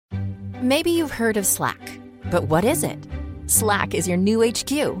Maybe you've heard of Slack, but what is it? Slack is your new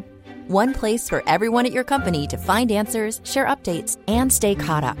HQ. One place for everyone at your company to find answers, share updates, and stay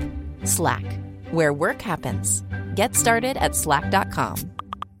caught up. Slack, where work happens. Get started at slack.com.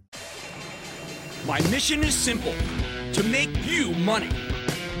 My mission is simple, to make you money.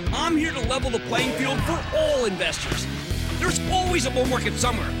 I'm here to level the playing field for all investors. There's always a bull market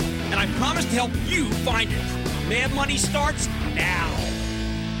somewhere, and I promise to help you find it. Mad Money starts now.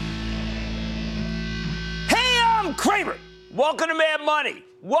 Hey, I'm Cramer. Welcome to Mad Money.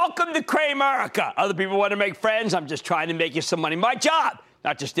 Welcome to Cramerica. Other people want to make friends. I'm just trying to make you some money. My job,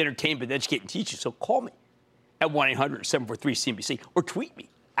 not just entertain, but educate and teach you. So call me at 1-800-743-CNBC or tweet me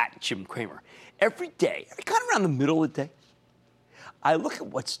at Jim Cramer. Every day, kind of around the middle of the day, I look at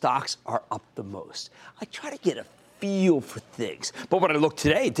what stocks are up the most. I try to get a feel for things. But when I look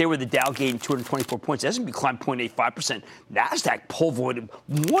today, they were the Dow gained 224 points. S&P climbed 0.85%. NASDAQ pole voided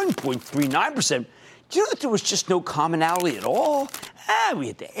 1.39%. Do you know that there was just no commonality at all? We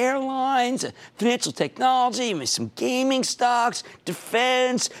had the airlines, financial technology, maybe some gaming stocks,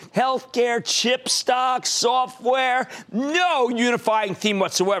 defense, healthcare, chip stocks, software. No unifying theme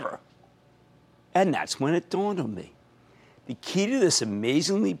whatsoever. And that's when it dawned on me. The key to this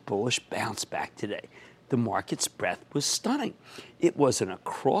amazingly bullish bounce back today, the market's breadth was stunning. It was an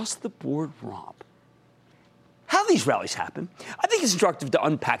across-the-board romp. How these rallies happen, I think it's instructive to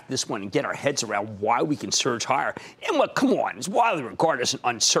unpack this one and get our heads around why we can surge higher in what, come on, is widely regarded as an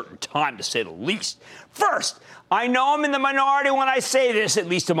uncertain time, to say the least. First, I know I'm in the minority when I say this, at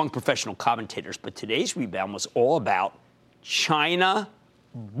least among professional commentators, but today's rebound was all about China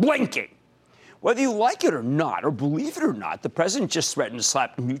blinking. Whether you like it or not, or believe it or not, the president just threatened to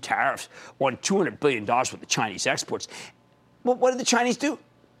slap new tariffs on $200 billion worth of Chinese exports. Well, what did the Chinese do?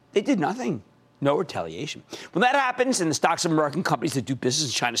 They did nothing. No retaliation. When that happens and the stocks of American companies that do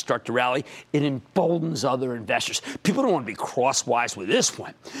business in China start to rally, it emboldens other investors. People don't want to be crosswise with this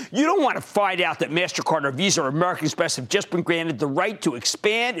one. You don't want to find out that MasterCard or Visa or American Express have just been granted the right to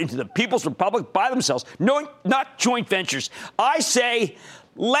expand into the People's Republic by themselves. No, not joint ventures. I say,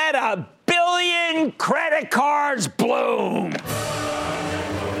 let a billion credit cards bloom.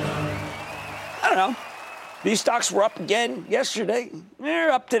 I don't know. These stocks were up again yesterday. They're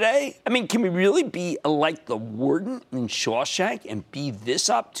up today. I mean, can we really be like the warden in Shawshank and be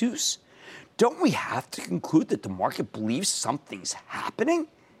this obtuse? Don't we have to conclude that the market believes something's happening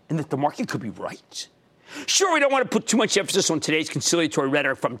and that the market could be right? Sure, we don't want to put too much emphasis on today's conciliatory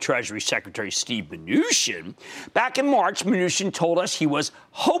rhetoric from Treasury Secretary Steve Mnuchin. Back in March, Mnuchin told us he was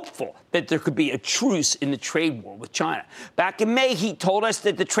hopeful that there could be a truce in the trade war with China. Back in May, he told us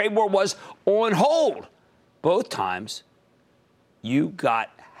that the trade war was on hold. Both times, you got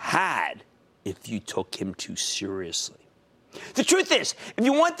had if you took him too seriously. The truth is, if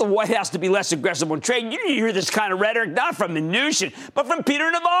you want the White House to be less aggressive on trade, you need to hear this kind of rhetoric not from Mnuchin, but from Peter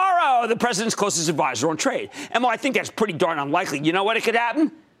Navarro, the president's closest advisor on trade. And while I think that's pretty darn unlikely, you know what it could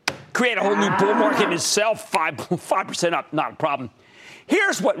happen? Create a whole new bull market in itself, 5% up, not a problem.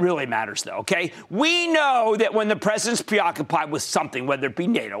 Here's what really matters, though, okay? We know that when the president's preoccupied with something, whether it be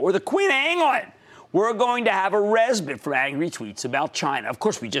NATO or the Queen of England, we're going to have a respite from angry tweets about China. Of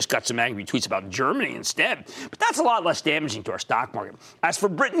course, we just got some angry tweets about Germany instead, but that's a lot less damaging to our stock market. As for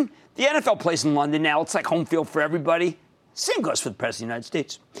Britain, the NFL plays in London now. It's like home field for everybody. Same goes for the President of the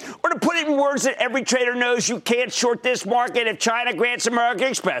United States. Or to put it in words that every trader knows, you can't short this market if China grants American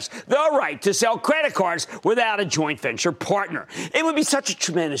Express the right to sell credit cards without a joint venture partner. It would be such a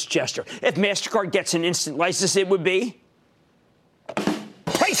tremendous gesture. If MasterCard gets an instant license, it would be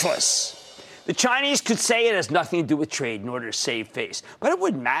priceless. The Chinese could say it has nothing to do with trade in order to save face, but it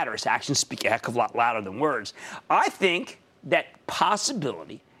wouldn't matter as actions speak a heck of a lot louder than words. I think that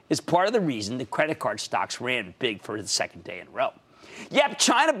possibility is part of the reason the credit card stocks ran big for the second day in a row. Yep,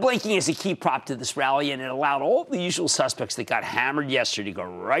 China blinking is a key prop to this rally, and it allowed all the usual suspects that got hammered yesterday to go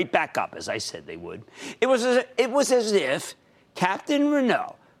right back up, as I said they would. It was as if Captain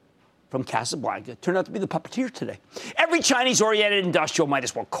Renault from Casablanca turned out to be the puppeteer today. Every Chinese-oriented industrial might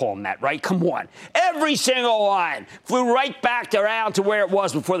as well call him that, right? Come on. Every single one flew right back around to where it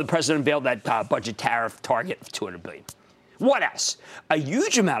was before the president unveiled that budget tariff target of $200 billion. What else? A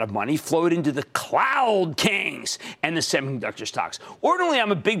huge amount of money flowed into the cloud kings and the semiconductor stocks. Ordinarily,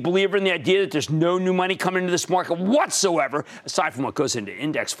 I'm a big believer in the idea that there's no new money coming into this market whatsoever, aside from what goes into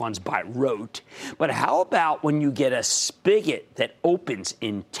index funds by rote. But how about when you get a spigot that opens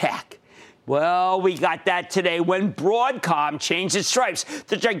in tech? Well, we got that today when Broadcom changed its stripes.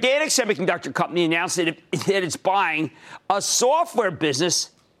 The gigantic semiconductor company announced that it's buying a software business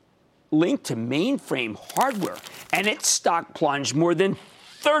linked to mainframe hardware, and its stock plunged more than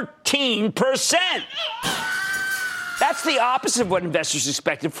 13%. That's the opposite of what investors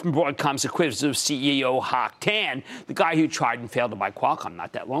expected from Broadcom's acquisitive CEO Hock Tan, the guy who tried and failed to buy Qualcomm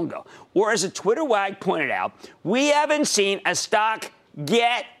not that long ago. Or as a Twitter wag pointed out, we haven't seen a stock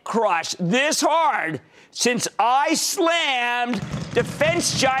get crushed this hard since I slammed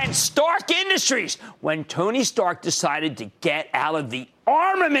defense giant Stark Industries when Tony Stark decided to get out of the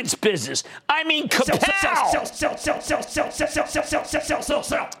armaments business. I mean, kapow!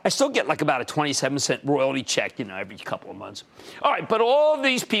 Sell. I still get like about a 27-cent royalty check, every couple of months. All right, but all of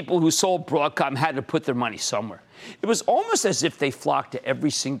these people who sold Broadcom had to put their money somewhere. It was almost as if they flocked to every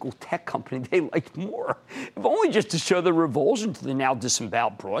single tech company they liked more, if only just to show their revulsion to the now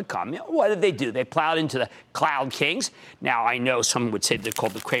disemboweled Broadcom. What did they do? They plowed into the Cloud Kings. Now, I know some would say they're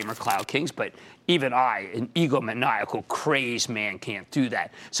called the Cramer Cloud Kings, but even I, an egomaniacal, crazed man, can't do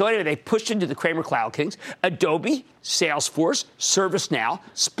that. So anyway, they pushed into the Cramer Cloud Kings, Adobe, Salesforce, ServiceNow,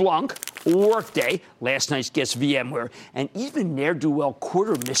 Splunk, Workday, last night's guest VMware, and even ne'er-do-well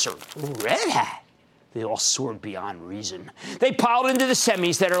quarter misser Red Hat. They all soared beyond reason. They piled into the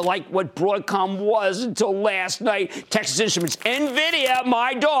semis that are like what Broadcom was until last night. Texas Instruments, NVIDIA,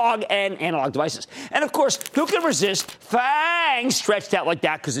 my dog, and Analog Devices. And, of course, who can resist FANG stretched out like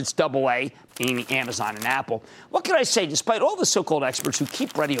that because it's AA, meaning Amazon and Apple? What can I say? Despite all the so-called experts who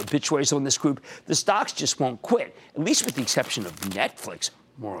keep writing obituaries on this group, the stocks just won't quit, at least with the exception of Netflix.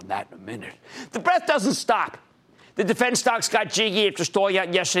 More on that in a minute. The breath doesn't stop. The defense stocks got jiggy after stalling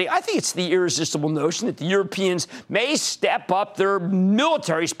out yesterday. I think it's the irresistible notion that the Europeans may step up their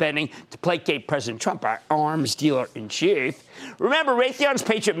military spending to placate President Trump, our arms dealer-in-chief. Remember, Raytheon's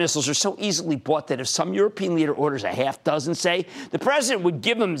Patriot missiles are so easily bought that if some European leader orders a half dozen, say, the president would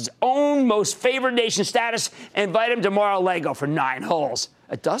give him his own most favored nation status and invite him to Mar-a-Lago for 9 holes.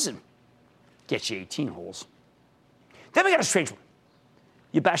 A dozen gets you 18 holes. Then we got a strange one.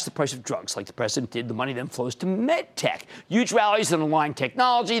 You bash the price of drugs like the president did. The money then flows to MedTech. Huge rallies in Align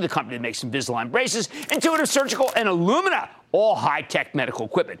Technology, the company that makes Invisalign braces, Intuitive Surgical, and Illumina, all high-tech medical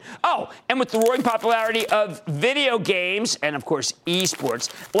equipment. Oh, and with the roaring popularity of video games and, of course, esports,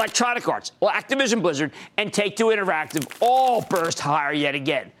 Electronic Arts, Activision Blizzard, and Take-Two Interactive all burst higher yet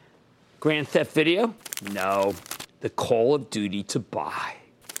again. Grand Theft Video? No. The Call of Duty to buy.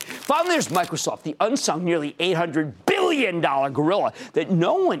 Finally, there's Microsoft, the unsung nearly $800 billion gorilla that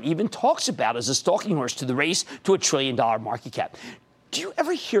no one even talks about as a stalking horse to the race to $1 trillion market cap. Do you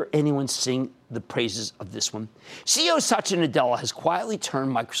ever hear anyone sing the praises of this one? CEO Satya Nadella has quietly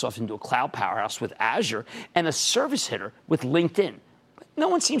turned Microsoft into a cloud powerhouse with Azure and a service hitter with LinkedIn. But no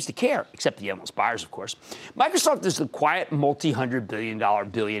one seems to care, except the endless buyers, of course. Microsoft is the quiet multi-hundred billion dollar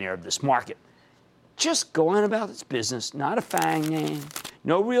billionaire of this market. Just going about its business, not a FANG name,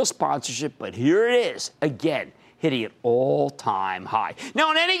 no real sponsorship, but here it is, again, hitting an all-time high. Now,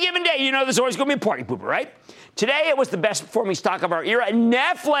 on any given day, there's always going to be a party pooper, right? Today, it was the best-performing stock of our era,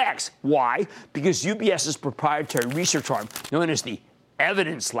 Netflix. Why? Because UBS's proprietary research arm, known as the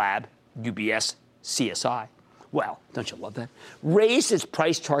Evidence Lab, UBS CSI, well, don't you love that? Raised its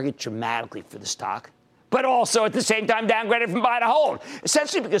price target dramatically for the stock, but also at the same time downgraded from buy to hold.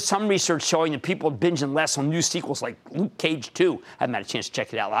 Essentially because some research showing that people are binging less on new sequels like Luke Cage 2. I haven't had a chance to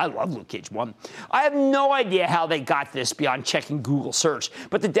check it out. I love Luke Cage 1. I have no idea how they got this beyond checking Google search,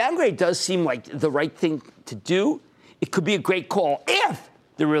 but the downgrade does seem like the right thing to do. It could be a great call if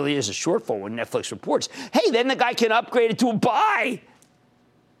there really is a shortfall when Netflix reports. Hey, then the guy can upgrade it to a buy.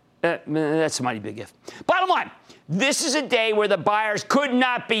 That's a mighty big if. Bottom line, this is a day where the buyers could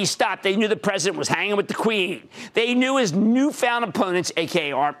not be stopped. They knew the president was hanging with the Queen. They knew his newfound opponents,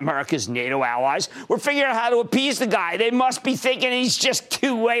 a.k.a. America's NATO allies, were figuring out how to appease the guy. They must be thinking he's just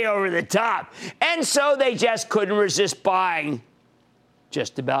too way over the top. And so they just couldn't resist buying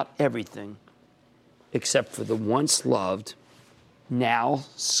just about everything, except for the once loved, now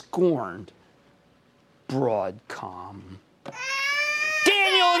scorned Broadcom.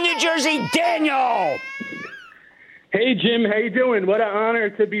 Daniel in New Jersey. Daniel! Hey, Jim. How you doing? What an honor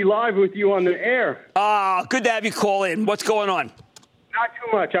to be live with you on the air. Good to have you call in. What's going on? Not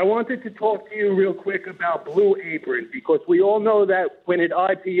too much. I wanted to talk to you real quick about Blue Apron, because we all know that when it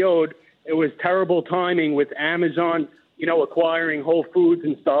IPO'd, it was terrible timing with Amazon, acquiring Whole Foods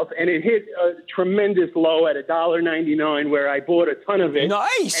and stuff. And it hit a tremendous low at $1.99, where I bought a ton of it.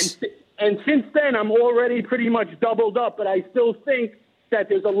 Nice. And since then, I'm already pretty much doubled up, but I still think that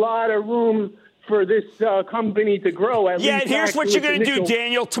there's a lot of room for this company to grow. And here's what you're going to do,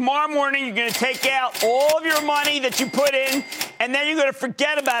 Daniel. Tomorrow morning, you're going to take out all of your money that you put in, and then you're going to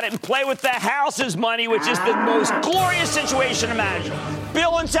forget about it and play with the house's money, which is the most glorious situation imaginable.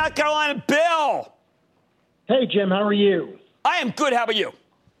 Bill in South Carolina. Bill. Hey, Jim. How are you? I am good. How about you?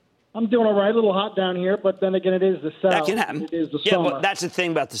 I'm doing all right. A little hot down here, but then again, it is the South. That can happen. It is the yeah, summer. but that's the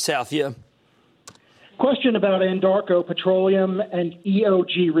thing about the South, yeah. Question about Anadarko Petroleum and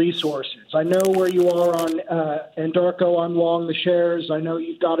EOG Resources. I know where you are on Anadarko. I'm long the shares. I know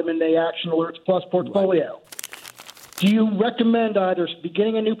you've got them in the Action Alerts Plus portfolio. Right. Do you recommend either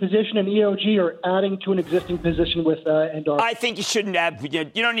beginning a new position in EOG or adding to an existing position with Anadarko? I think you shouldn't have. You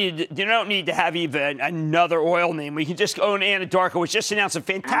don't need to have even another oil name. We can just own Anadarko, which just announced a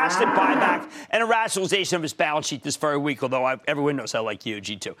fantastic buyback and a rationalization of its balance sheet this very week. Although everyone knows I like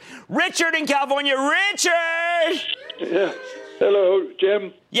EOG too. Richard in California. Richard. Yeah. Hello,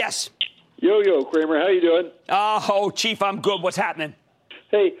 Jim. Yes. Yo, Cramer. How you doing? Oh, Chief, I'm good. What's happening?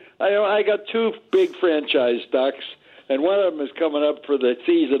 Hey, I got two big franchise stocks. And one of them is coming up for the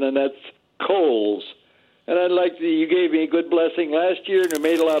season, and that's Kohl's. And you gave me a good blessing last year, and you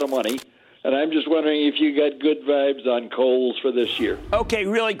made a lot of money. And I'm just wondering if you got good vibes on Kohl's for this year. Okay,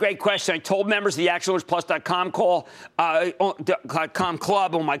 really great question. I told members of the ActionAlertsPlus.com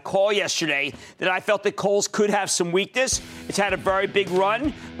club on my call yesterday that I felt that Kohl's could have some weakness. It's had a very big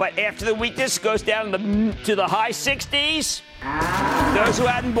run, but after the weakness goes down to the high 60s. Those who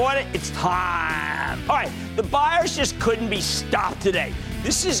hadn't bought it, it's time. All right, the buyers just couldn't be stopped today.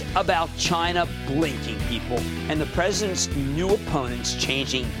 This is about China blinking, people, and the president's new opponents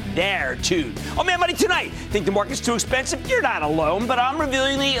changing their tune. Oh, man, money tonight. Think the market's too expensive? You're not alone, but I'm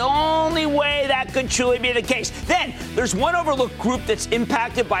revealing the only way that could truly be the case. Then there's one overlooked group that's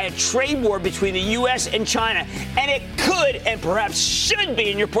impacted by a trade war between the U.S. and China, and it could and perhaps should be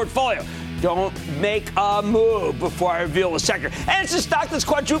in your portfolio. Don't make a move before I reveal the sector. And it's a stock that's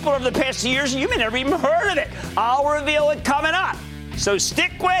quadrupled over the past 2 years, and you may never even heard of it. I'll reveal it coming up. So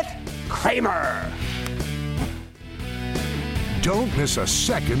stick with Cramer. Don't miss a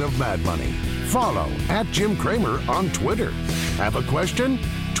second of Mad Money. Follow @Jim Cramer on Twitter. Have a question?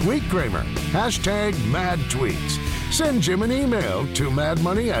 Tweet Cramer. #MadTweets. Send Jim an email to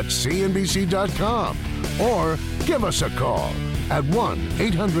madmoney@cnbc.com or give us a call at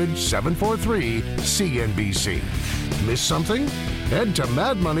 1-800-743-CNBC. Miss something? Head to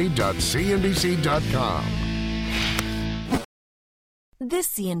madmoney.cnbc.com. This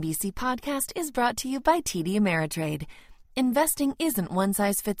CNBC podcast is brought to you by TD Ameritrade. Investing isn't one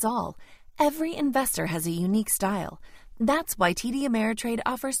size fits all. Every investor has a unique style. That's why TD Ameritrade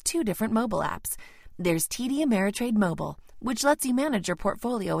offers 2 different mobile apps. There's TD Ameritrade Mobile, which lets you manage your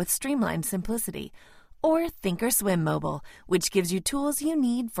portfolio with streamlined simplicity. Or Thinkorswim Mobile, which gives you tools you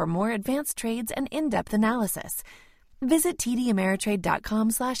need for more advanced trades and in-depth analysis. Visit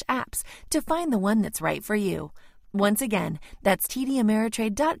tdameritrade.com/apps to find the one that's right for you. Once again, that's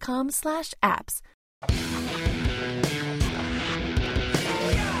tdameritrade.com/apps.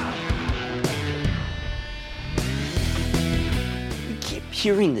 We keep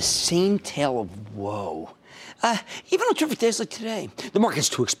hearing the same tale of woe. Even on terrific days like today, the market's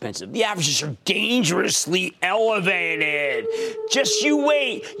too expensive. The averages are dangerously elevated. Just you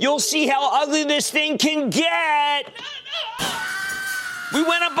wait. You'll see how ugly this thing can get. We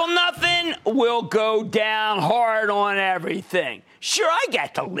went up on nothing. We'll go down hard on everything. Sure, I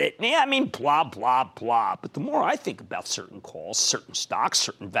got the litany. I mean, blah, blah, blah. But the more I think about certain calls, certain stocks,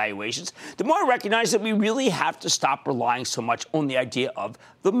 certain valuations, the more I recognize that we really have to stop relying so much on the idea of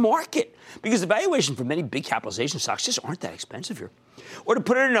the market. Because the valuation for many big capitalization stocks just aren't that expensive here. Or to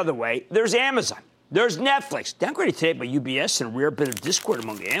put it another way, there's Amazon. There's Netflix, downgraded today by UBS and a rare bit of discord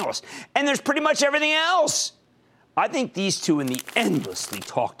among the analysts. And there's pretty much everything else. I think these two and the endlessly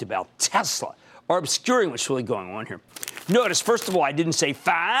talked about Tesla are obscuring what's really going on here. Notice, first of all, I didn't say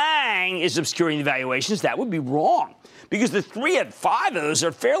FANG is obscuring the valuations. That would be wrong. Because the 3 and 5 of those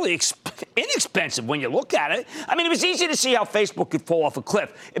are fairly inexpensive when you look at it. I mean, it was easy to see how Facebook could fall off a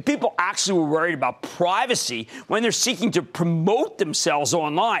cliff if people actually were worried about privacy when they're seeking to promote themselves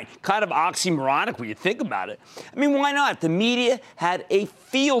online. Kind of oxymoronic when you think about it. I mean, why not? The media had a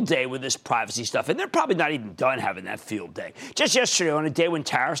field day with this privacy stuff, and they're probably not even done having that field day. Just yesterday, on a day when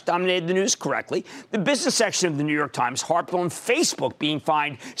tariffs dominated the news correctly, the business section of the New York Times harped on Facebook being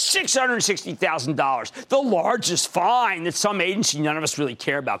fined $660,000, the largest fine that some agency none of us really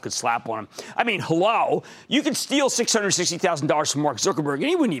care about could slap on him. I mean, hello, you could steal $660,000 from Mark Zuckerberg and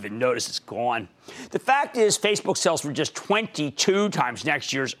he wouldn't even notice it's gone. The fact is, Facebook sells for just 22 times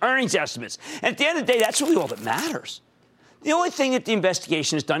next year's earnings estimates. And at the end of the day, that's really all that matters. The only thing that the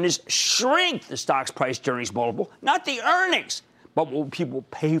investigation has done is shrink the stock's price to earnings multiple, not the earnings. but will people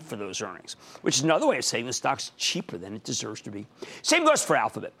pay for those earnings? Which is another way of saying the stock's cheaper than it deserves to be. Same goes for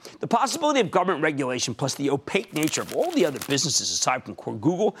Alphabet. The possibility of government regulation plus the opaque nature of all the other businesses aside from core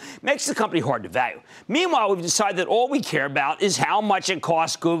Google makes the company hard to value. Meanwhile, we've decided that all we care about is how much it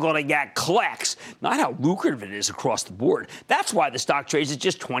costs Google to get clicks, not how lucrative it is across the board. That's why the stock trades at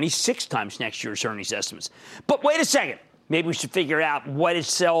just 26 times next year's earnings estimates. But wait a second. Maybe we should figure out what it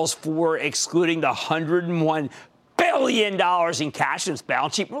sells for, excluding the $101 billion in cash in its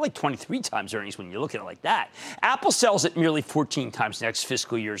balance sheet. More like 23 times earnings when you look at it like that. Apple sells at nearly 14 times next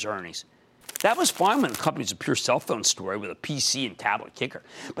fiscal year's earnings. That was fine when the company's a pure cell phone story with a PC and tablet kicker.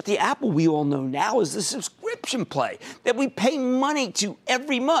 But the Apple we all know now is the subscription play that we pay money to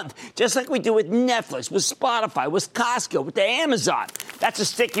every month, just like we do with Netflix, with Spotify, with Costco, with the Amazon. That's a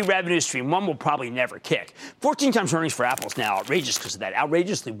sticky revenue stream, one we'll probably never kick. 14 times earnings for Apple is now outrageous because of that,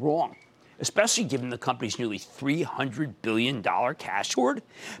 outrageously wrong, especially given the company's nearly $300 billion cash hoard.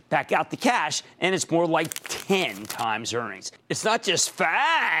 Back out the cash, and it's more like 10 times earnings. It's not just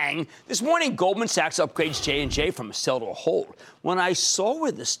FANG. This morning, Goldman Sachs upgrades J&J from a sell to a hold. When I saw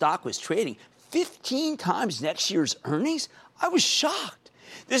where the stock was trading, 15 times next year's earnings, I was shocked.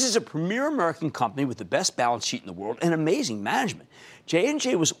 This is a premier American company with the best balance sheet in the world and amazing management.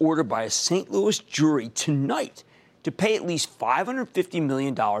 J&J was ordered by a St. Louis jury tonight to pay at least $550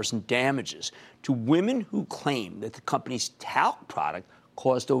 million in damages to women who claim that the company's talc product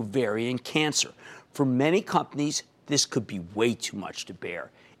caused ovarian cancer. For many companies, this could be way too much to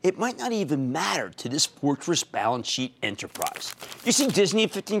bear. It might not even matter to this fortress balance sheet enterprise. You see Disney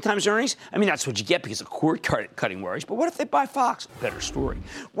at 15 times earnings? I mean, that's what you get because of cord-cutting worries. But what if they buy Fox? Better story.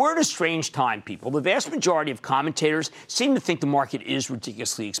 We're at a strange time, people. The vast majority of commentators seem to think the market is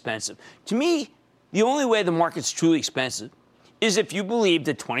ridiculously expensive. To me, the only way the market's truly expensive is if you believe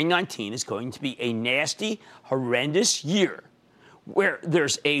that 2019 is going to be a nasty, horrendous year where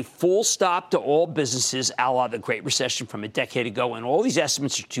there's a full stop to all businesses a la the Great Recession from a decade ago, and all these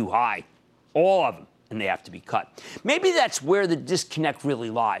estimates are too high, all of them, and they have to be cut. Maybe that's where the disconnect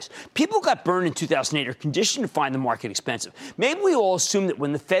really lies. People who got burned in 2008 are conditioned to find the market expensive. Maybe we all assume that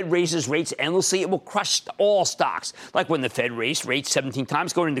when the Fed raises rates endlessly, it will crush all stocks, like when the Fed raised rates 17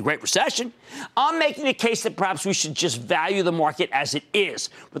 times going into the Great Recession. I'm making the case that perhaps we should just value the market as it is,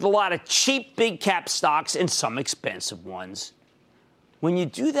 with a lot of cheap big cap stocks and some expensive ones. When you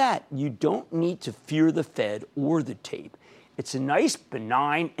do that, you don't need to fear the Fed or the tape. It's a nice,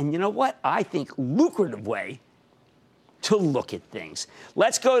 benign, and you know what? I think lucrative way to look at things.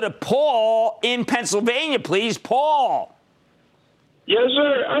 Let's go to Paul in Pennsylvania, please. Paul. Yes,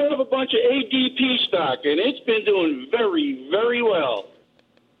 sir. I have a bunch of ADP stock, and it's been doing very, very well.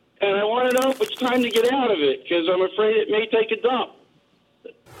 And I want to know if it's time to get out of it, because I'm afraid it may take a dump.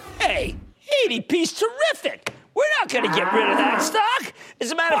 Hey, ADP's terrific. We're not going to get rid of that stock.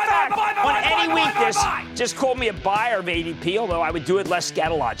 As a matter of fact, on any weakness, just call me a buyer of ADP, although I would do it less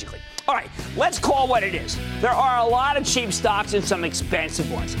scatologically. All right, let's call what it is. There are a lot of cheap stocks and some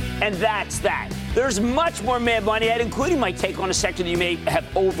expensive ones, and that's that. There's much more mad money ahead, including my take on a sector that you may have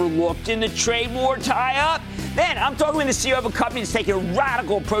overlooked in the trade war tie-up. Then I'm talking with the CEO of a company that's taking a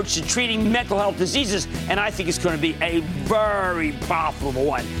radical approach to treating mental health diseases, and I think it's going to be a very profitable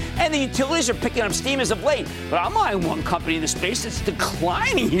one. And the utilities are picking up steam as of late, but I'm eyeing one company in the space that's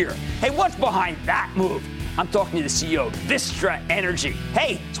declining here. Hey, what's behind that move? I'm talking to the CEO of Vistra Energy.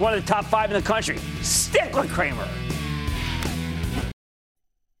 Hey, it's one of the top 5 in the country. Stick with Cramer.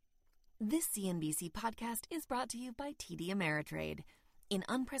 This CNBC podcast is brought to you by TD Ameritrade. In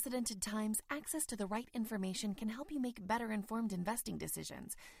unprecedented times, access to the right information can help you make better-informed investing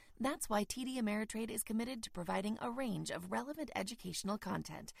decisions. That's why TD Ameritrade is committed to providing a range of relevant educational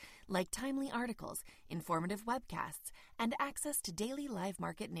content, like timely articles, informative webcasts, and access to daily live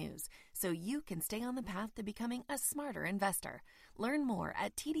market news, so you can stay on the path to becoming a smarter investor. Learn more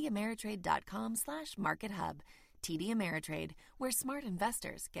at tdameritrade.com/markethub. TD Ameritrade, where smart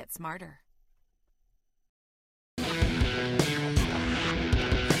investors get smarter.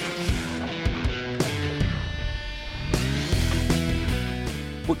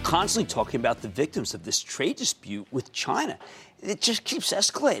 We're constantly talking about the victims of this trade dispute with China. It just keeps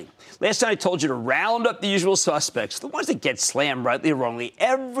escalating. Last time I told you to round up the usual suspects, the ones that get slammed rightly or wrongly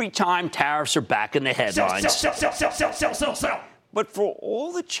every time tariffs are back in the headlines. Sell. But for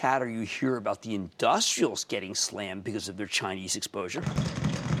all the chatter you hear about the industrials getting slammed because of their Chinese exposure,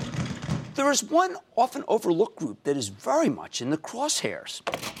 there is one often overlooked group that is very much in the crosshairs.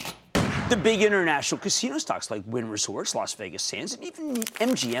 The big international casino stocks like Wynn Resorts, Las Vegas Sands, and even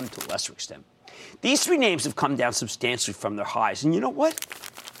MGM to a lesser extent. These 3 names have come down substantially from their highs, and you know what?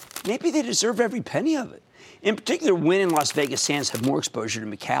 Maybe they deserve every penny of it. In particular, Wynn and Las Vegas Sands have more exposure to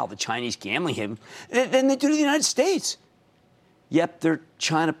Macau, the Chinese gambling haven, than they do to the United States. Yep, their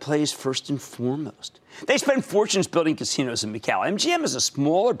China plays first and foremost. They spend fortunes building casinos in Macau. MGM has a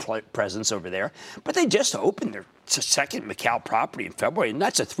smaller presence over there, but they just opened their second Macau property in February, and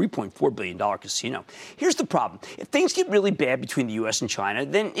that's a $3.4 billion casino. Here's the problem. If things get really bad between the U.S. and China,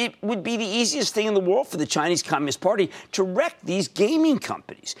 then it would be the easiest thing in the world for the Chinese Communist Party to wreck these gaming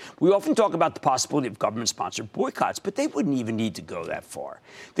companies. We often talk about the possibility of government-sponsored boycotts, but they wouldn't even need to go that far.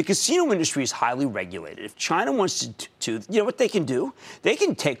 The casino industry is highly regulated. If China wants to, you know what they can do? They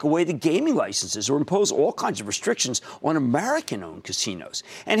can take away the gaming licenses or impose all kinds of restrictions on American-owned casinos.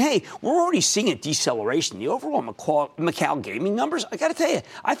 And hey, we're already seeing a deceleration. The overall Macau gaming numbers, I got to tell you,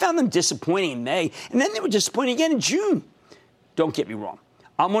 I found them disappointing in May, and then they were disappointing again in June. Don't get me wrong.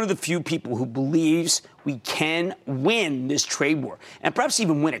 I'm one of the few people who believes we can win this trade war, and perhaps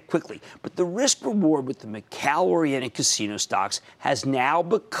even win it quickly. But the risk-reward with the Macau-oriented casino stocks has now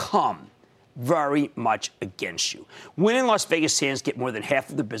become very much against you. Wynn and Las Vegas Sands get more than half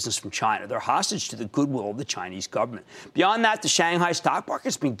of their business from China. They're hostage to the goodwill of the Chinese government. Beyond that, the Shanghai stock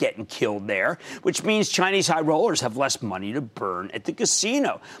market's been getting killed there, which means Chinese high rollers have less money to burn at the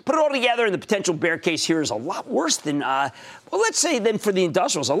casino. Put it all together, and the potential bear case here is a lot worse than, let's say, than for the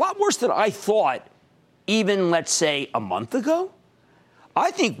industrials. A lot worse than I thought even, let's say, a month ago.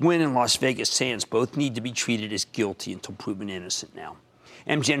 I think Wynn and Las Vegas Sands both need to be treated as guilty until proven innocent now.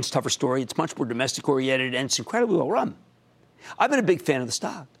 MGM's tougher story. It's much more domestic-oriented, and it's incredibly well-run. I've been a big fan of the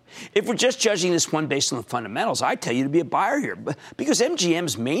stock. If we're just judging this one based on the fundamentals, I'd tell you to be a buyer here, because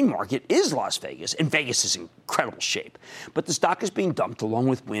MGM's main market is Las Vegas, and Vegas is in incredible shape. But the stock is being dumped along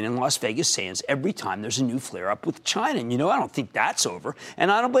with Wynn and Las Vegas Sands every time there's a new flare-up with China. And, I don't think that's over,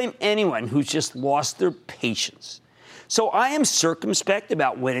 and I don't blame anyone who's just lost their patience. So I am circumspect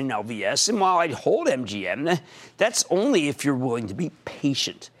about Wynn and LVS, and while I'd hold MGM, that's only if you're willing to be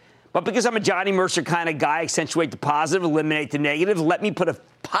patient. But because I'm a Johnny Mercer kind of guy, accentuate the positive, eliminate the negative, let me put a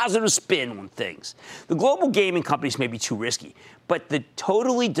positive spin on things. The global gaming companies may be too risky, but the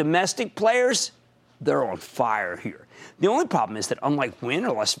totally domestic players, they're on fire here. The only problem is that unlike Wynn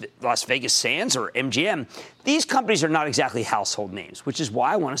or Las Vegas Sands or MGM, these companies are not exactly household names, which is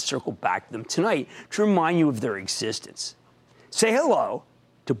why I want to circle back to them tonight to remind you of their existence. Say hello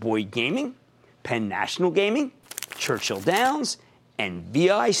to Boyd Gaming, Penn National Gaming, Churchill Downs, and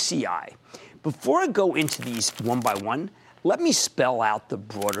VICI. Before I go into these one by one, let me spell out the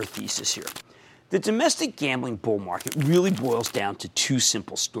broader thesis here. The domestic gambling bull market really boils down to two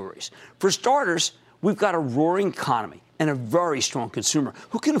simple stories. For starters, we've got a roaring economy and a very strong consumer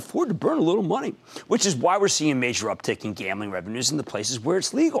who can afford to burn a little money, which is why we're seeing a major uptick in gambling revenues in the places where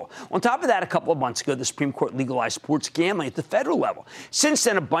it's legal. On top of that, a couple of months ago, the Supreme Court legalized sports gambling at the federal level. Since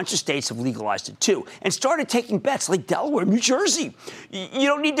then, a bunch of states have legalized it too and started taking bets like Delaware, New Jersey. You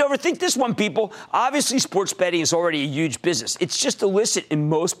don't need to overthink this one, people. Obviously, sports betting is already a huge business. It's just illicit in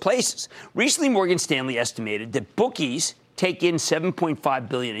most places. Recently, Morgan Stanley estimated that bookies take in $7.5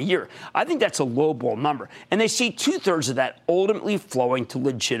 billion a year. I think that's a lowball number, and they see 2/3 of that ultimately flowing to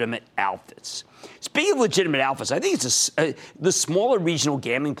legitimate outfits. Speaking of legitimate outfits, I think it's the smaller regional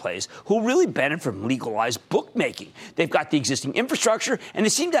gambling plays who really benefit from legalized bookmaking. They've got the existing infrastructure, and they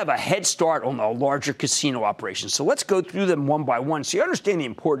seem to have a head start on the larger casino operations. So let's go through them one by one so you understand the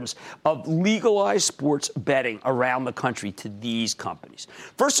importance of legalized sports betting around the country to these companies.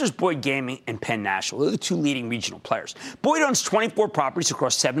 First, there's Boyd Gaming and Penn National. They're the two leading regional players. Boyd owns 24 properties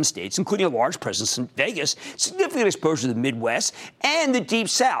across 7 states, including a large presence in Vegas, significant exposure to the Midwest and the Deep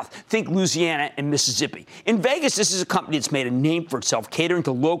South. Think Louisiana and Mississippi. In Vegas, this is a company that's made a name for itself catering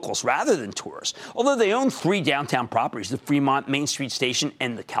to locals rather than tourists, although they own 3 downtown properties, the Fremont, Main Street Station,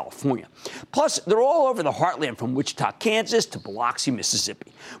 and the California. Plus, they're all over the heartland from Wichita, Kansas to Biloxi,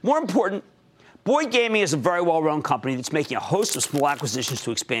 Mississippi. More important, Boyd Gaming is a very well-run company that's making a host of small acquisitions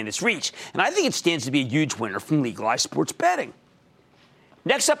to expand its reach, and I think it stands to be a huge winner from legalized sports betting.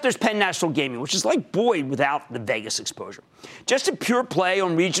 Next up, there's Penn National Gaming, which is like Boyd without the Vegas exposure. Just a pure play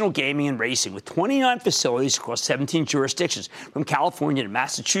on regional gaming and racing with 29 facilities across 17 jurisdictions, from California to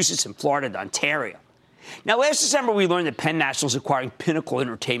Massachusetts and Florida to Ontario. Now, last December, we learned that Penn National is acquiring Pinnacle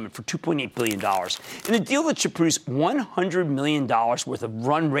Entertainment for $2.8 billion in a deal that should produce $100 million worth of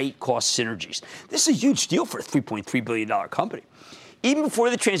run rate cost synergies. This is a huge deal for a $3.3 billion company. Even before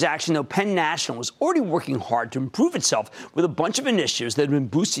the transaction, though, Penn National was already working hard to improve itself with a bunch of initiatives that have been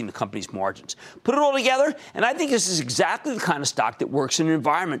boosting the company's margins. Put it all together, and I think this is exactly the kind of stock that works in an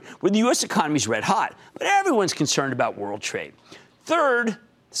environment where the U.S. economy is red hot, but everyone's concerned about world trade. Third,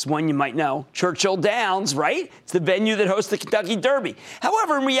 This one you might know, Churchill Downs, right? It's the venue that hosts the Kentucky Derby.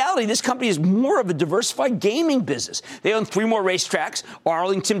 However, in reality, this company is more of a diversified gaming business. They own 3 more racetracks,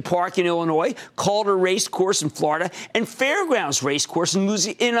 Arlington Park in Illinois, Calder Race Course in Florida, and Fairgrounds Race Course in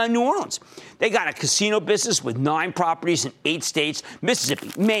New Orleans. They got a casino business with 9 properties in 8 states,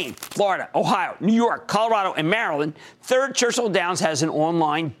 Mississippi, Maine, Florida, Ohio, New York, Colorado, and Maryland. Third, Churchill Downs has an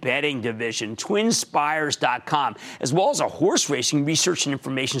online betting division, twinspires.com, as well as a horse racing research and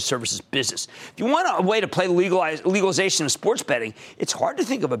information services business. If you want a way to play legalization of sports betting, it's hard to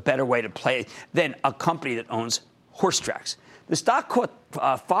think of a better way to play than a company that owns horse tracks. The stock caught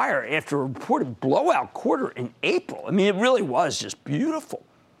fire after a reported blowout quarter in April. I mean, it really was just beautiful.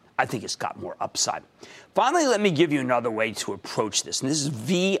 I think it's got more upside. Finally, let me give you another way to approach this, and this is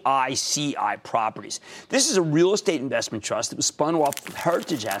VICI Properties. This is a real estate investment trust that was spun off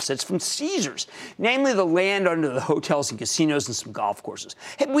heritage assets from Caesars, namely the land under the hotels and casinos and some golf courses.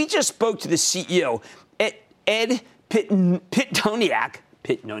 Hey, we just spoke to the CEO, Ed Pitoniak,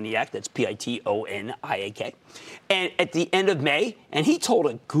 that's Pitoniak, and at the end of May, and he told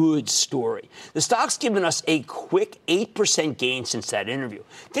a good story. The stock's given us a quick 8% gain since that interview.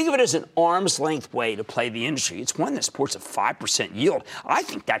 Think of it as an arm's length way to play the industry. It's one that supports a 5% yield. I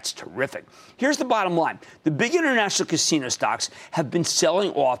think that's terrific. Here's the bottom line. The big international casino stocks have been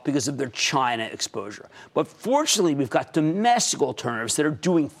selling off because of their China exposure. But fortunately, we've got domestic alternatives that are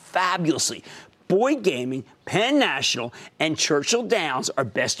doing fabulously. Boyd Gaming, Penn National, and Churchill Downs are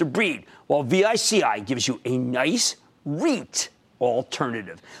best of breed, while VICI gives you a nice REIT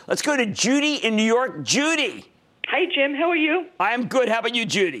alternative. Let's go to Judy in New York. Judy. Hi, Jim. How are you? I'm good. How about you,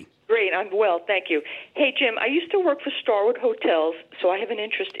 Judy? Great. I'm well. Thank you. Hey, Jim, I used to work for Starwood Hotels, so I have an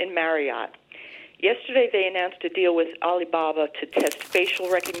interest in Marriott. Yesterday, they announced a deal with Alibaba to test facial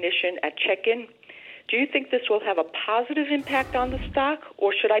recognition at check-in. Do you think this will have a positive impact on the stock,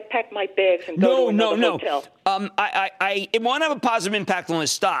 or should I pack my bags and go to another hotel? It won't have a positive impact on the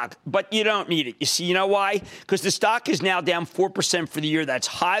stock, but you don't need it. You know why? Because the stock is now down 4% for the year. That's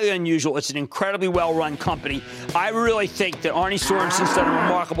highly unusual. It's an incredibly well-run company. I really think that Arnie Sorensen's done a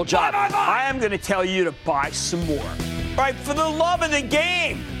remarkable job. I am going to tell you to buy some more. All right, for the love of the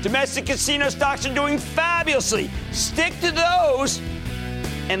game, domestic casino stocks are doing fabulously. Stick to those.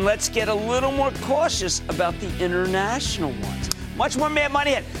 And let's get a little more cautious about the international ones. Much more Mad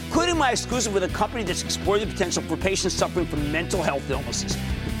Money ahead, including my exclusive with a company that's exploring the potential for patients suffering from mental health illnesses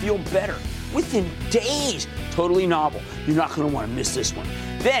to feel better within days. Totally novel. You're not going to want to miss this one.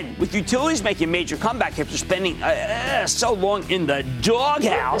 Then, with utilities making a major comeback after spending so long in the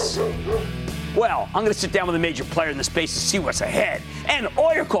doghouse, well, I'm going to sit down with a major player in the space to see what's ahead. And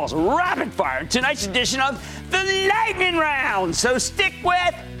all your calls rapid fire in tonight's edition of the Lightning Round. So stick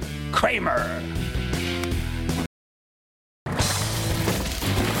with Cramer.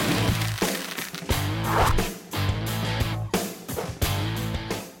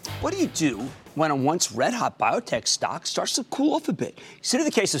 What do you do when a once red-hot biotech stock starts to cool off a bit? Consider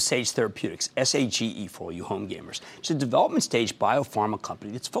the case of Sage Therapeutics, SAGE for all you home gamers. It's a development-stage biopharma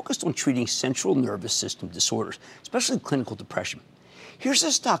company that's focused on treating central nervous system disorders, especially clinical depression. Here's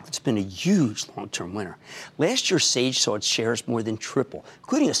a stock that's been a huge long-term winner. Last year, Sage saw its shares more than triple,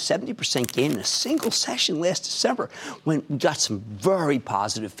 including a 70% gain in a single session last December when we got some very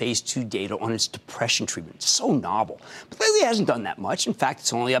positive phase 2 data on its depression treatment. It's so novel. But lately, it hasn't done that much. In fact,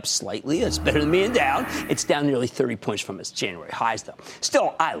 it's only up slightly. It's better than being down. It's down nearly 30 points from its January highs, though.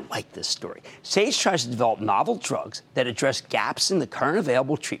 Still, I like this story. Sage tries to develop novel drugs that address gaps in the current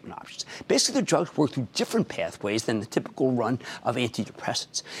available treatment options. Basically, the drugs work through different pathways than the typical run of antidepressants.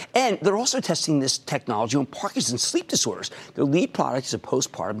 And they're also testing this technology on Parkinson's sleep disorders. Their lead product is a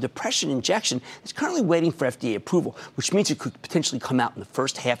postpartum depression injection that's currently waiting for FDA approval, which means it could potentially come out in the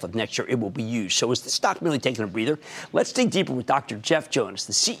first half of next year. It will be used. So is this stock really taking a breather? Let's dig deeper with Dr. Jeff Jonas,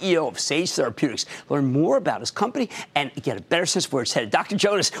 the CEO of Sage Therapeutics, learn more about his company and get a better sense of where it's headed. Dr.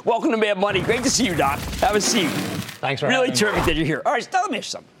 Jonas, welcome to Mad Money. Great to see you, Doc. Have a seat. Thanks for having me. Really terrific that you're here. All right, now let me ask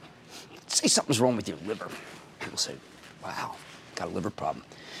you something. Say something's wrong with your liver. People say, wow, got a liver problem.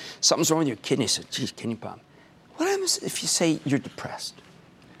 Something's wrong with your kidney. So, geez, kidney problem. What happens if you say you're depressed?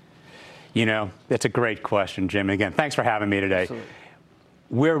 You know, that's a great question, Jim. Again, thanks for having me today. Absolutely.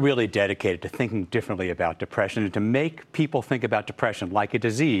 We're really dedicated to thinking differently about depression and to make people think about depression like a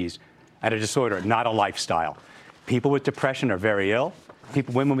disease and a disorder, not a lifestyle. People with depression are very ill.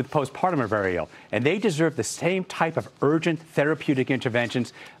 Women with postpartum are very ill. And they deserve the same type of urgent therapeutic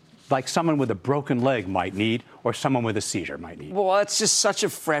interventions like someone with a broken leg might need or someone with a seizure might need. Well, it's just such a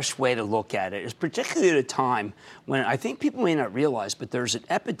fresh way to look at it. It's particularly at a time when I think people may not realize, but there's an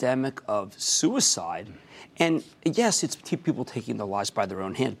epidemic of suicide. And yes, it's people taking their lives by their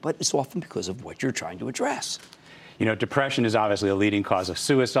own hand, but it's often because of what you're trying to address. You know, depression is obviously a leading cause of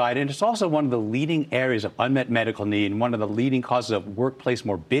suicide, and it's also one of the leading areas of unmet medical need and one of the leading causes of workplace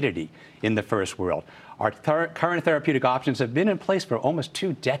morbidity in the first world. Our current therapeutic options have been in place for almost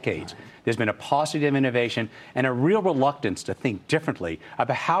 2 decades. There's been a paucity of innovation and a real reluctance to think differently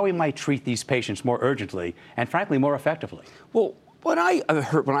about how we might treat these patients more urgently and, frankly, more effectively. Well, when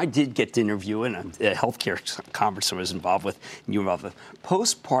I did get to interview in a healthcare conference I was involved with,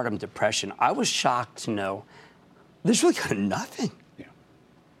 postpartum depression, I was shocked to know there's really kind of nothing. Yeah.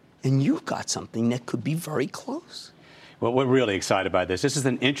 And you've got something that could be very close. Well, we're really excited about this. This is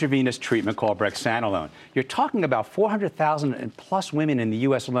an intravenous treatment called brexanolone. You're talking about 400,000 and plus women in the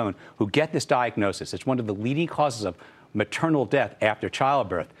U.S. alone who get this diagnosis. It's one of the leading causes of maternal death after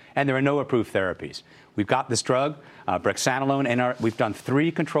childbirth, and there are no approved therapies. We've got this drug, brexanolone, and we've done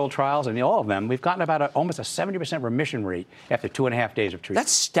 3 controlled trials, and in all of them, we've gotten about almost a 70% remission rate after 2.5 days of treatment.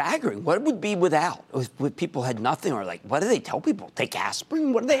 That's staggering. What would be without? If people had nothing, or like, what do they tell people? Take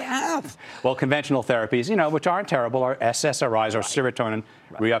aspirin? What do they have? Well, conventional therapies, which aren't terrible, are SSRIs or serotonin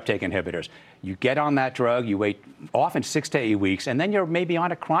reuptake inhibitors. You get on that drug, you wait often 6 to 8 weeks, and then you're maybe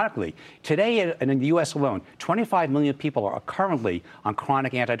on it chronically. Today, in the U.S. alone, 25 million people are currently on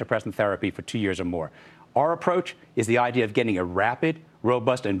chronic antidepressant therapy for 2 years or more. Our approach is the idea of getting a rapid,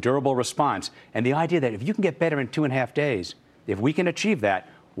 robust, and durable response, and the idea that if you can get better in 2.5 days, if we can achieve that,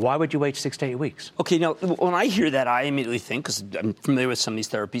 why would you wait 6 to 8 weeks? Okay, now, when I hear that, I immediately think, because I'm familiar with some of these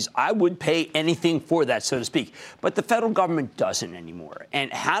therapies, I would pay anything for that, so to speak. But the federal government doesn't anymore.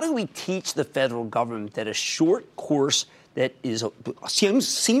 And how do we teach the federal government that a short course that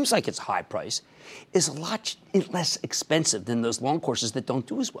seems like it's high price is a lot less expensive than those long courses that don't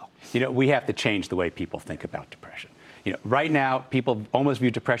do as well? We have to change the way people think about depression. Right now, people almost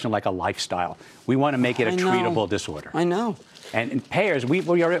view depression like a lifestyle. We want to make it a treatable disorder. I know. And payers,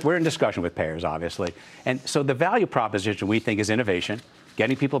 we're in discussion with payers, obviously. And so the value proposition, we think, is innovation,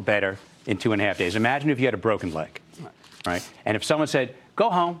 getting people better in 2.5 days. Imagine if you had a broken leg, right? And if someone said, go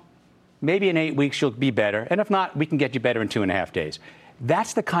home, maybe in 8 weeks you'll be better, and if not, we can get you better in 2.5 days.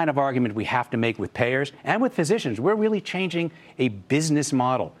 That's the kind of argument we have to make with payers and with physicians. We're really changing a business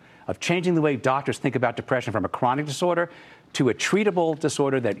model of changing the way doctors think about depression from a chronic disorder to a treatable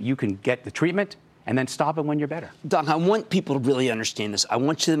disorder that you can get the treatment and then stop it when you're better. Doc, I want people to really understand this. I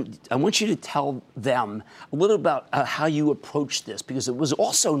want you to tell them a little about how you approach this, because it was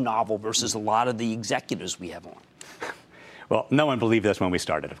also novel versus a lot of the executives we have on. Well, no one believed this when we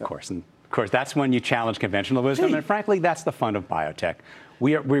started, of course. And, of course, that's when you challenge conventional wisdom. And, frankly, that's the fun of biotech.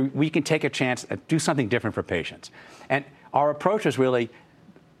 We can take a chance and do something different for patients. And our approach is really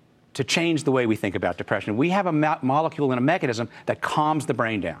to change the way we think about depression. We have a molecule and a mechanism that calms the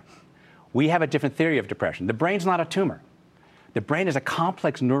brain down. We have a different theory of depression. The brain's not a tumor. The brain is a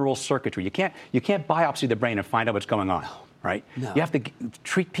complex neural circuitry. You can't biopsy the brain and find out what's going on, right? No. You have to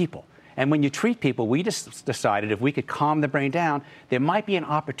treat people. And when you treat people, we just decided if we could calm the brain down, there might be an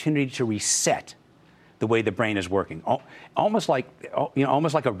opportunity to reset the way the brain is working, almost like a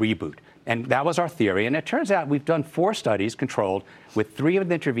reboot. And that was our theory. And it turns out we've done 4 studies controlled with 3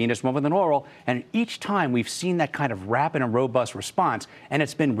 with intravenous, 1 with an oral. And each time we've seen that kind of rapid and robust response, and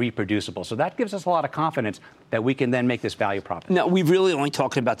it's been reproducible. So that gives us a lot of confidence that we can then make this value proposition. Now, we've really only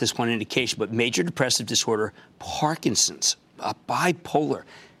talking about this one indication, but major depressive disorder, Parkinson's, bipolar,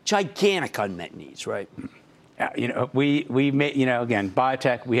 gigantic unmet needs, right? We made, again,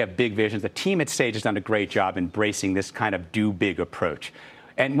 biotech, we have big visions. The team at Sage has done a great job embracing this kind of do big approach.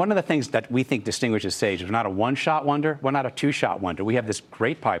 And one of the things that we think distinguishes Sage is we're not a one-shot wonder, we're not a two-shot wonder. We have this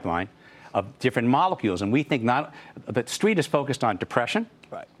great pipeline of different molecules, and we think the street is focused on depression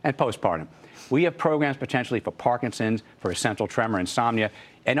and postpartum. We have programs potentially for Parkinson's, for essential tremor, insomnia,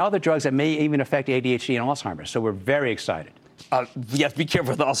 and other drugs that may even affect ADHD and Alzheimer's. So we're very excited. You have to be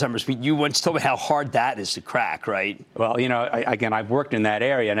careful with Alzheimer's. You once told me how hard that is to crack, right? Well, again, I've worked in that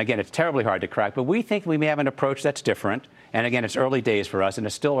area, and again, it's terribly hard to crack. But we think we may have an approach that's different. And again, it's early days for us, and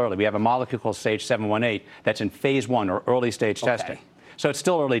it's still early. We have a molecule called Sage 718 that's in phase 1 or early stage testing. So it's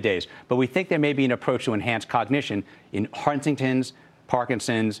still early days. But we think there may be an approach to enhance cognition in Huntington's,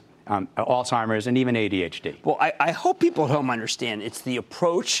 Parkinson's, Alzheimer's, and even ADHD. Well, I hope people at home understand it's the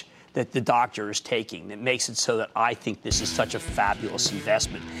approach that the doctor is taking that makes it so that I think this is such a fabulous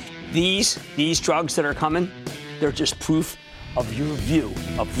investment. These drugs that are coming, they're just proof of your view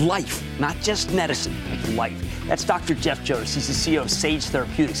of life, not just medicine, but life. That's Dr. Jeff Jonas. He's the CEO of Sage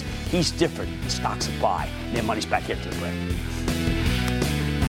Therapeutics. He's different. The stock's a buy. Mad Money's back here to the break.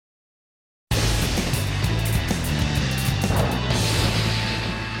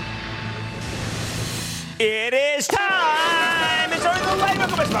 It is time! It's over the lightning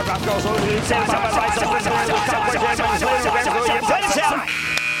round.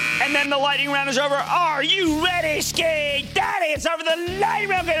 And then the lightning round is over. Are you ready, Skate Daddy? It's over the lightning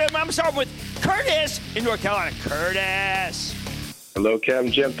round. I'm starting with Curtis in North Carolina. Curtis. Hello,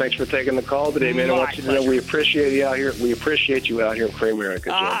 Kevin, Jim. Thanks for taking the call today, man. I want you to know we appreciate you out here. We appreciate you out here in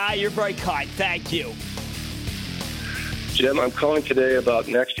Cramerica, Jim. You're very kind. Thank you. Jim, I'm calling today about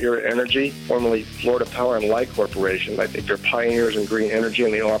Next Era Energy, formerly Florida Power and Light Corporation. I think they're pioneers in green energy,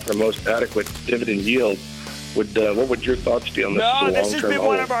 and they offer the most adequate dividend yield. What would your thoughts be on this? No, this has been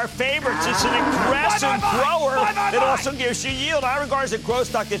one of our favorites. It's an aggressive grower that also gives you yield. I regard as a growth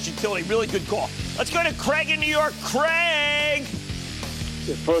stock that's utility. Really good call. Let's go to Craig in New York. Craig.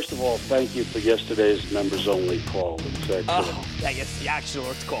 First of all, thank you for yesterday's members-only call. I guess the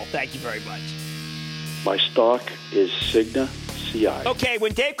actual call. Thank you very much. My stock is Cigna CI. Okay,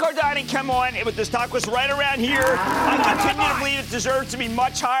 when Dave Cardani came on, the stock was right around here. I continue to believe it deserves to be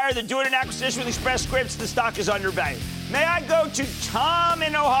much higher. They're doing an acquisition with Express Scripts. The stock is undervalued. May I go to Tom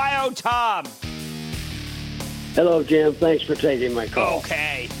in Ohio? Tom. Hello, Jim. Thanks for taking my call.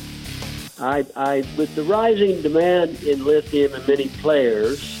 Okay. I with the rising demand in lithium and many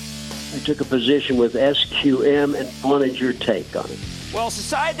players, I took a position with SQM and wanted your take on it. Well,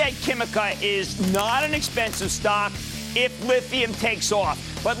 Sociedad Química is not an expensive stock if lithium takes off.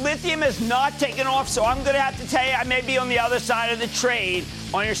 But lithium has not taken off, so I'm going to have to tell you I may be on the other side of the trade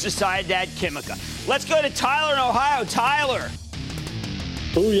on your Sociedad Química. Let's go to Tyler in Ohio. Tyler.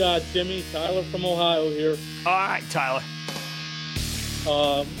 Booyah, Jimmy. Tyler from Ohio here. All right, Tyler.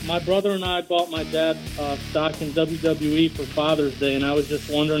 My brother and I bought my dad stock in WWE for Father's Day, and I was just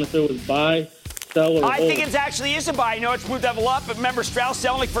wondering if it was buy, sell, or I think it actually is a buy. I know it's moved level up, but remember,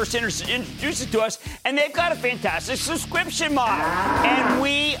 Strauss-Zelnick first introduced it to us, and they've got a fantastic subscription model. And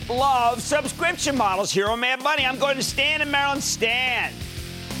we love subscription models here on Mad Money. I'm going to Stan in Maryland. Stan.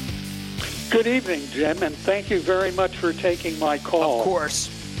 Good evening, Jim, and thank you very much for taking my call. Of course.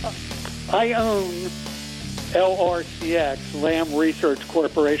 I own LRCX, Lamb Research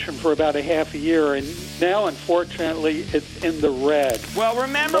Corporation, for about a half a year, and now, unfortunately, it's in the red. Well,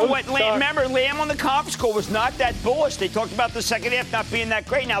 remember Lamb on the conference call was not that bullish. They talked about the second half not being that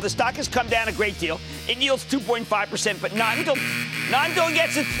great. Now, the stock has come down a great deal. It yields 2.5%, but not until it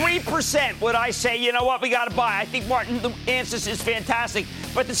gets to 3% would I say, you know what, we got to buy. I think Martin Ansys is fantastic,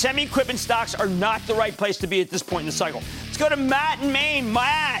 but the semi-equipment stocks are not the right place to be at this point in the cycle. Let's go to Matt in Maine.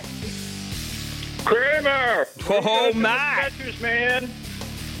 Matt. Cramer! Oh, Matt. Skechers, man.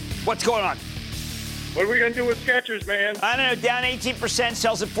 What's going on? What are we going to do with Skechers, man? I don't know. Down 18%,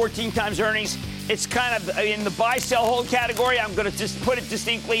 sells at 14 times earnings. It's kind of in the buy, sell, hold category. I'm going to just put it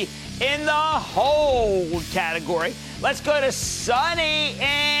distinctly in the hold category. Let's go to Sonny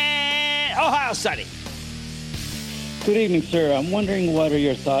in Ohio. Sonny. Good evening, sir. I'm wondering what are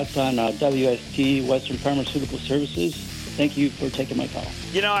your thoughts on WSP, Western Pharmaceutical Services? Thank you for taking my call.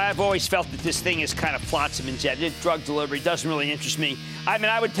 You know, I've always felt that this thing is kind of flotsam and jetted. Drug delivery doesn't really interest me. I mean,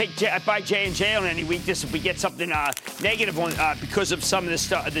 I would buy J&J on any weakness if we get something negative on because of some of this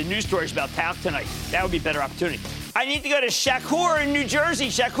the news stories about TAP tonight. That would be a better opportunity. I need to go to Shakur in New Jersey.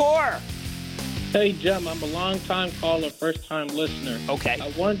 Shakur. Hey, Jim. I'm a long-time caller, first-time listener. Okay. I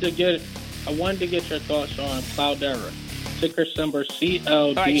wanted to get your thoughts on Cloudera. Ticker symbol CLDR.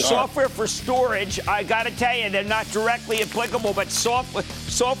 All right, software for storage. I got to tell you, they're not directly applicable, but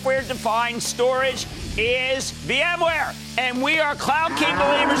software-defined storage is VMware. And we are Cloud King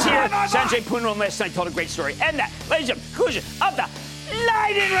believers here. Sanjay Poonen last night told a great story. And that, ladies and gentlemen, conclusion of the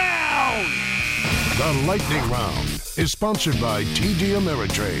Lightning Round. The Lightning Round is sponsored by TD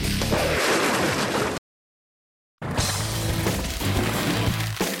Ameritrade.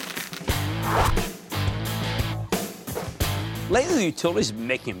 Lately, the utilities have been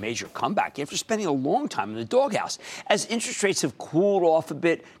making a major comeback after spending a long time in the doghouse as interest rates have cooled off a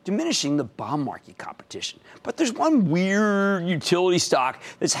bit, diminishing the bond market competition. But there's one weird utility stock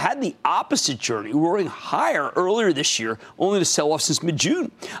that's had the opposite journey, roaring higher earlier this year, only to sell off since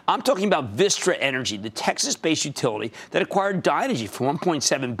mid-June. I'm talking about Vistra Energy, the Texas-based utility that acquired Dynegy for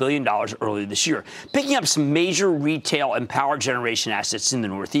 $1.7 billion earlier this year, picking up some major retail and power generation assets in the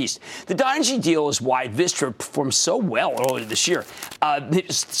Northeast. The Dynegy deal is why Vistra performed so well earlier this this year.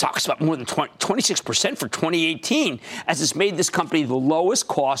 Stock's up more than 26% for 2018, as it's made this company the lowest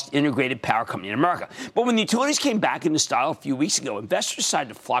cost integrated power company in America. But when the utilities came back into style a few weeks ago, investors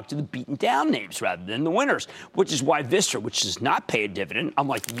decided to flock to the beaten down names rather than the winners, which is why Vistra, which does not pay a dividend,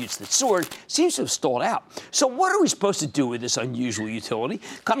 unlike the Utes that soared, seems to have stalled out. So what are we supposed to do with this unusual utility?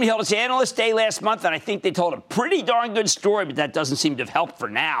 Company held its analyst day last month, and I think they told a pretty darn good story, but that doesn't seem to have helped for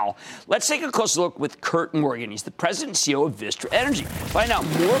now. Let's take a closer look with Kurt Morgan. He's the president and CEO of Vistra Energy. Find out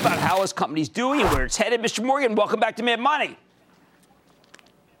more about how his company's doing and where it's headed. Mr. Morgan, welcome back to Mad Money.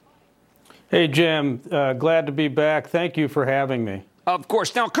 Hey, Jim. Glad to be back. Thank you for having me. Of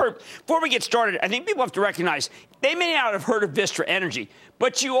course. Now, Kurt, before we get started, I think people have to recognize they may not have heard of Vistra Energy,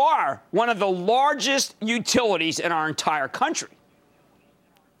 but you are one of the largest utilities in our entire country.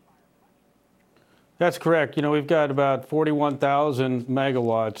 That's correct. You know, we've got about 41,000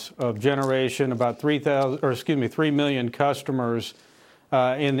 megawatts of generation, about 3 million customers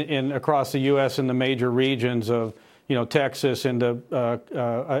across the U.S. in the major regions of, Texas and the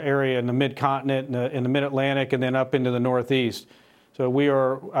area in the mid-continent, in the mid-Atlantic, and then up into the Northeast. So we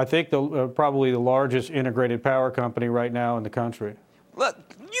are, I think, probably the largest integrated power company right now in the country. Look,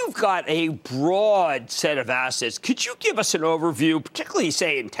 you've got a broad set of assets. Could you give us an overview, particularly,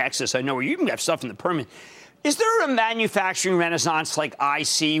 say, in Texas? I know where you even have stuff in the Permian. Is there a manufacturing renaissance like I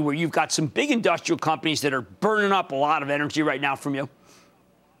see where you've got some big industrial companies that are burning up a lot of energy right now from you?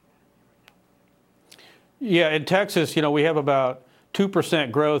 Yeah, in Texas, we have about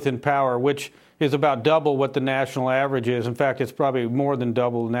 2% growth in power, which is about double what the national average is. In fact, it's probably more than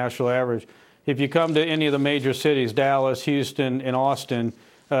double the national average. If you come to any of the major cities, Dallas, Houston, and Austin,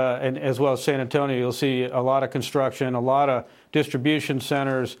 and as well as San Antonio, you'll see a lot of construction, a lot of distribution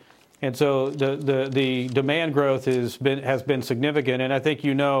centers, and so the demand growth has been significant. And I think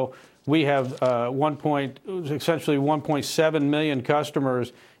we have essentially 1.7 million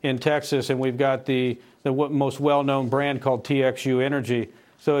customers in Texas, and we've got the most well-known brand called TXU Energy.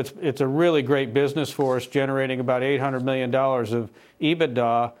 So it's a really great business for us, generating about $800 million of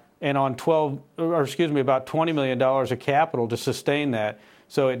EBITDA and on about $20 million of capital to sustain that.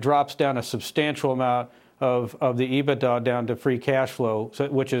 So it drops down a substantial amount of the EBITDA down to free cash flow,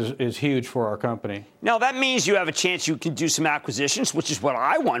 which is huge for our company. Now, that means you have a chance you can do some acquisitions, which is what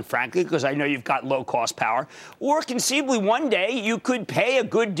I want, frankly, because I know you've got low-cost power. Or conceivably, one day, you could pay a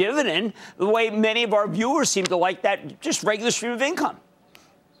good dividend the way many of our viewers seem to like that just regular stream of income.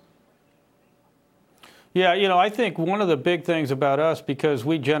 Yeah, I think one of the big things about us, because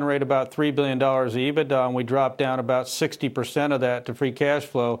we generate about $3 billion of EBITDA and we drop down about 60% of that to free cash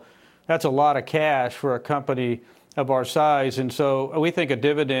flow, that's a lot of cash for a company of our size. And so we think a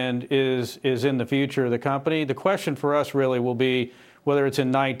dividend is in the future of the company. The question for us really will be whether it's in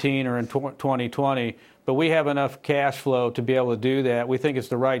 19 or in 2020, but we have enough cash flow to be able to do that. We think it's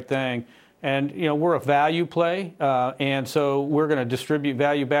the right thing. And, we're a value play, and so we're going to distribute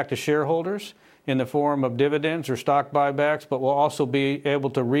value back to shareholders in the form of dividends or stock buybacks, but we'll also be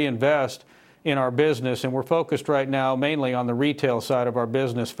able to reinvest in our business. And we're focused right now mainly on the retail side of our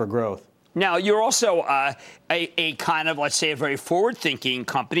business for growth. Now, you're also a kind of, let's say, a very forward-thinking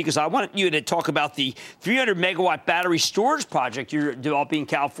company, because I want you to talk about the 300-megawatt battery storage project you're developing in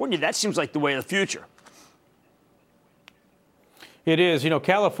California. That seems like the way of the future. It is.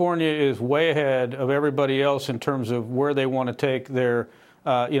 California is way ahead of everybody else in terms of where they want to take their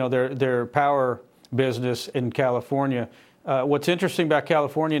power business in California. What's interesting about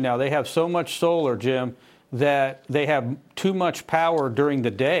California now, they have so much solar, Jim, that they have too much power during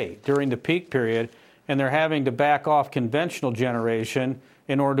the day, during the peak period, and they're having to back off conventional generation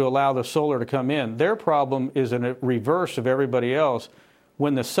in order to allow the solar to come in. Their problem is in a reverse of everybody else.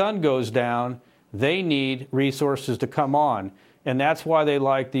 When the sun goes down, they need resources to come on. And that's why they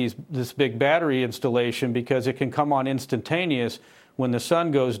like this big battery installation, because it can come on instantaneous when the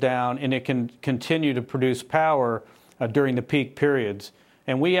sun goes down, and it can continue to produce power during the peak periods.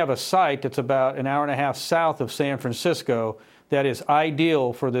 And we have a site that's about an hour and a half south of San Francisco that is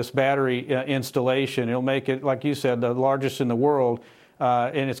ideal for this battery installation. It'll make it, like you said, the largest in the world,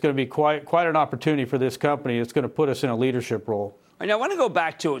 and it's going to be quite an opportunity for this company. It's going to put us in a leadership role. Now, I want to go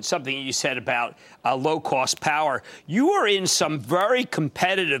back to something you said about low-cost power. You are in some very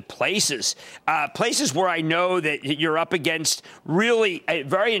competitive places, places where I know that you're up against really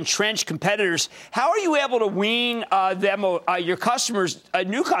very entrenched competitors. How are you able to wean your customers,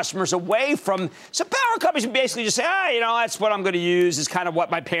 new customers, away from some power companies who basically just say, that's what I'm going to use. It's kind of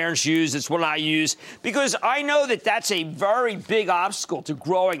what my parents use. It's what I use. Because I know that that's a very big obstacle to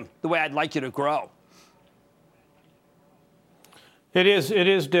growing the way I'd like you to grow. It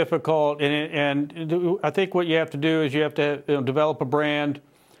is difficult, and I think what you have to do is you have to develop a brand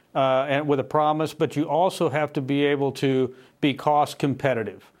and with a promise, but you also have to be able to be cost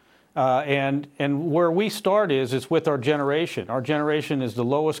competitive. And where we start is with our generation. Our generation is the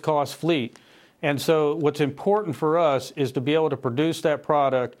lowest cost fleet, and so what's important for us is to be able to produce that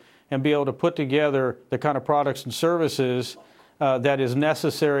product and be able to put together the kind of products and services that is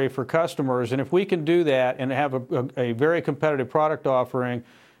necessary for customers. And if we can do that and have a very competitive product offering,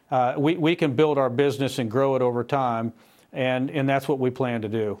 we can build our business and grow it over time. And that's what we plan to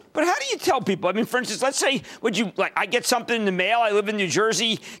do. But how do you tell people? I mean, for instance, let's say, I get something in the mail. I live in New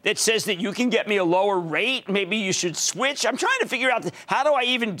Jersey that says that you can get me a lower rate. Maybe you should switch. I'm trying to figure out how do I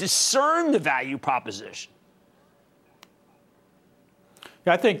even discern the value proposition?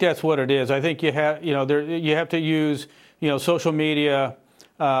 I think that's what it is. I think you have to use social media,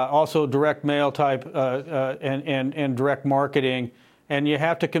 also direct mail type, and direct marketing, and you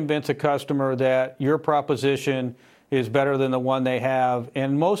have to convince a customer that your proposition is better than the one they have.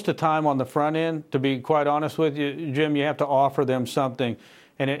 And most of the time on the front end, to be quite honest with you, Jim, you have to offer them something.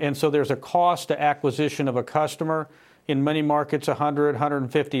 And so there's a cost to acquisition of a customer. In many markets, $100,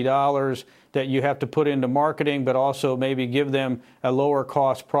 $150 that you have to put into marketing, but also maybe give them a lower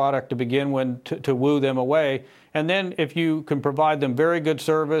cost product to begin with to woo them away. And then if you can provide them very good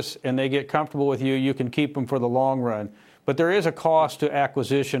service and they get comfortable with you, you can keep them for the long run. But there is a cost to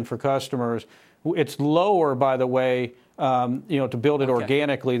acquisition for customers. It's lower, by the way, to build it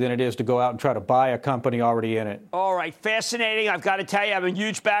organically than it is to go out and try to buy a company already in it. All right, fascinating. I've got to tell you, I'm a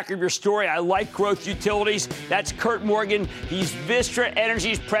huge backer of your story. I like growth utilities. That's Kurt Morgan. He's Vistra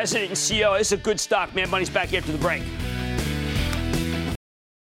Energy's president and CEO. This is a good stock. Mad Money's back after the break.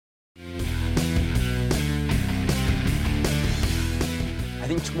 I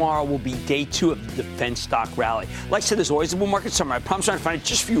think tomorrow will be day 2 of the defense stock rally. Like I said, there's always a bull market somewhere. I promise I'm trying to find it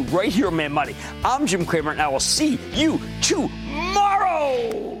just for you right here on Mad Money. I'm Jim Cramer, and I will see you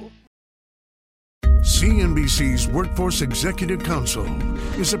tomorrow. CNBC's Workforce Executive Council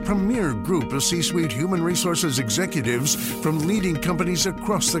is a premier group of C-suite human resources executives from leading companies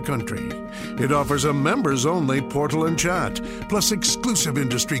across the country. It offers a members-only portal and chat, plus exclusive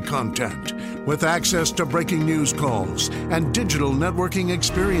industry content, with access to breaking news calls and digital networking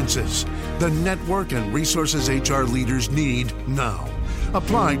experiences. The network and resources HR leaders need now.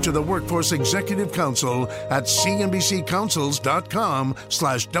 Apply to the Workforce Executive Council at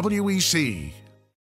cnbccouncils.com/WEC.